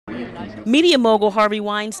Media mogul Harvey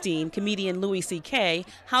Weinstein, comedian Louis C.K.,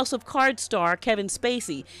 House of Cards star Kevin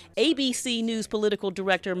Spacey, ABC News political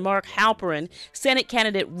director Mark Halperin, Senate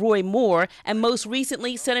candidate Roy Moore, and most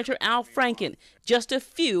recently Senator Al Franken, just a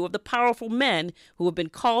few of the powerful men who have been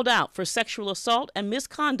called out for sexual assault and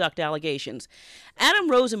misconduct allegations. Adam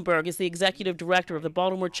Rosenberg is the executive director of the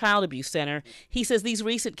Baltimore Child Abuse Center. He says these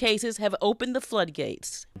recent cases have opened the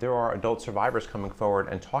floodgates. There are adult survivors coming forward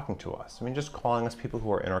and talking to us. I mean, just calling us people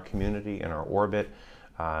who are in our community, in our orbit,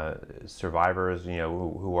 survivors,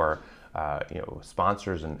 who are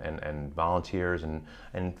sponsors and volunteers and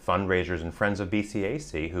fundraisers and friends of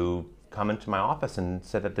BCAC who come into my office and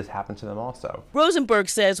said that this happened to them also. Rosenberg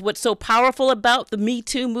says what's so powerful about the Me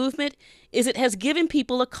Too movement is it has given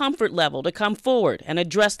people a comfort level to come forward and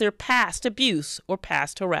address their past abuse or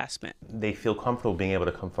past harassment. They feel comfortable being able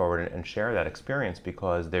to come forward and share that experience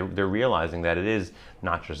because they're realizing that it is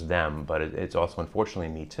not just them, but it's also, unfortunately,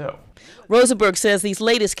 me too. Rosenberg says these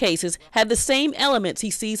latest cases have the same elements he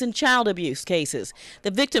sees in child abuse cases.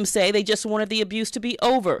 The victims say they just wanted the abuse to be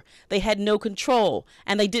over. They had no control,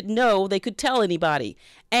 and they didn't know they could tell anybody,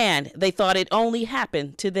 and they thought it only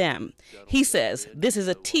happened to them. He says this is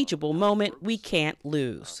a teachable moment we can't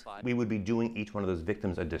lose. We would be doing each one of those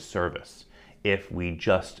victims a disservice if we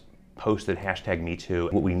just posted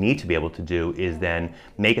 #MeToo. What we need to be able to do is then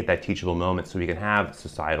make it that teachable moment so we can have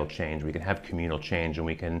societal change, we can have communal change, and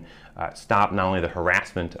we can stop not only the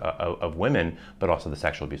harassment of women, but also the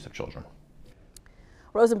sexual abuse of children.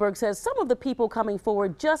 Rosenberg says some of the people coming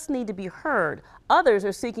forward just need to be heard. Others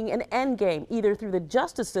are seeking an end game, either through the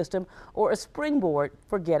justice system or a springboard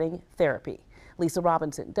for getting therapy. Lisa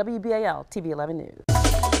Robinson, WBAL-TV 11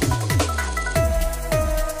 News.